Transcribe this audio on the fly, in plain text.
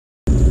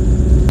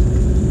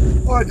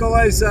Alright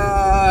guys,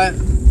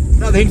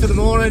 another hint for the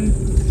morning.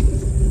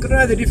 Got to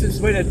know the difference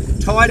between a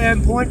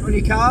tie-down point on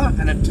your car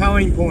and a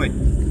towing point.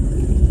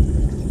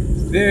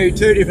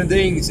 Two different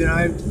things, you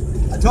know.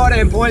 A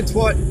tie-down point's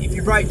what, if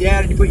you break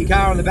down and you put your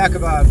car on the back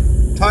of a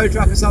tow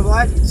truck or something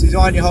like that, it's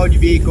designed to hold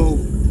your vehicle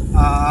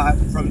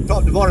from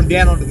top to bottom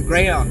down onto the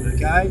ground,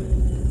 okay?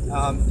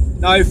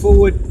 No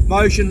forward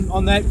motion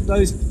on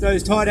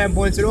those tie-down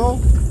points at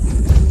all.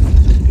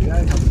 Okay,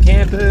 got the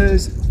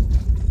campers.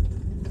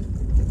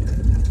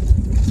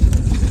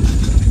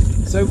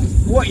 So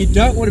what you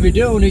don't want to be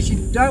doing is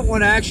you don't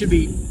want to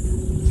actually be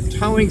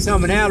towing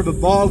someone out of a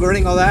bog or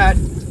anything like that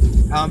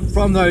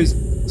from those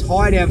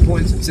tie-down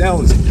points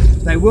themselves.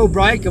 They will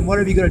break and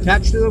whatever you've got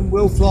attached to them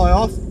will fly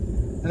off,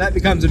 and that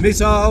becomes a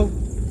missile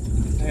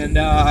and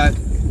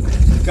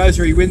goes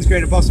through your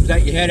windscreen and possibly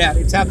take your head out.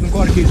 It's happened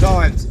quite a few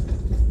times.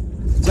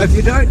 So if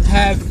you don't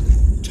have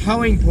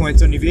towing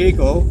points on your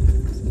vehicle,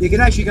 you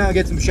can actually go and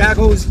get some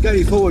shackles, go to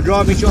your forward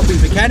driving shop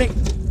with a mechanic.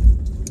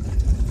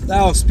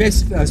 They'll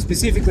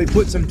specifically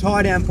put some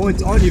tie-down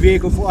points on your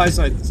vehicle,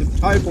 so some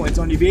tow points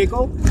on your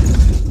vehicle.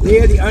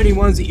 They're the only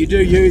ones that you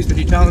do use when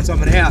you're towing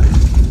someone out.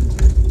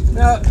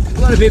 Now, a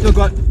lot of people have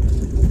got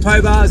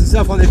tow bars and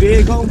stuff on their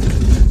vehicle.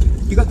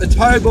 You've got the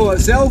tow ball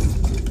itself.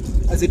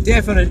 As a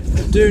definite,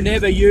 do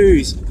never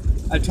use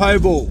a tow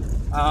ball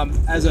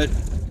as a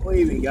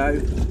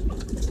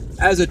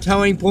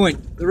towing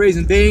point. The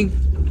reason being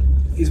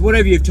is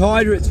whatever you've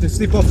tied, it's going to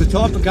slip off the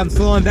top and come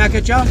flying back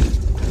at you.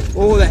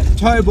 Or that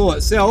tow ball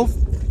itself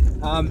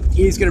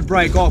is going to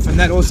break off, and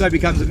that also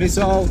becomes a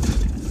missile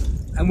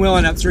and will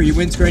end up through your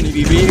windscreen of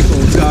your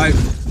vehicle. So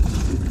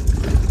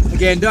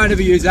again, don't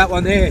ever use that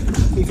one there.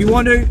 If you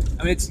want to,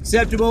 I mean, it's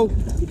acceptable.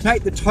 You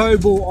take the tow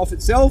ball off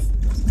itself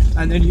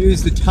and then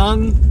use the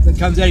tongue that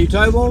comes out of your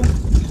tow ball,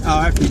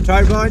 after your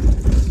tow line.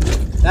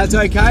 That's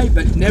okay,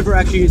 but never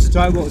actually use the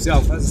tow ball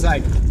itself, as I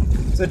say.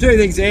 So two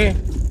things there.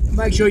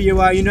 Make sure you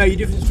know your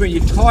difference between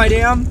your tie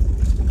down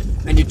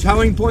and your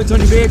towing points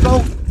on your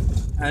vehicle,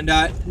 and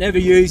never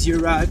use your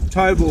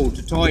tow ball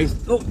to tow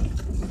yourself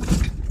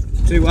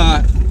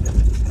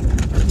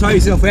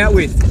out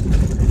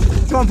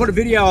with. Try and put a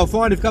video. I'll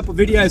find a couple of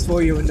videos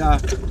for you and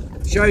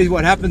show you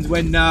what happens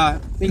when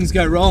things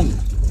go wrong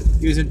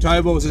using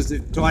tow balls as the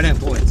tie-down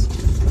points.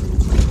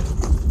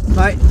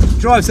 Mate,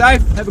 drive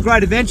safe, have a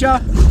great adventure,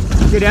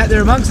 get out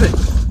there amongst it.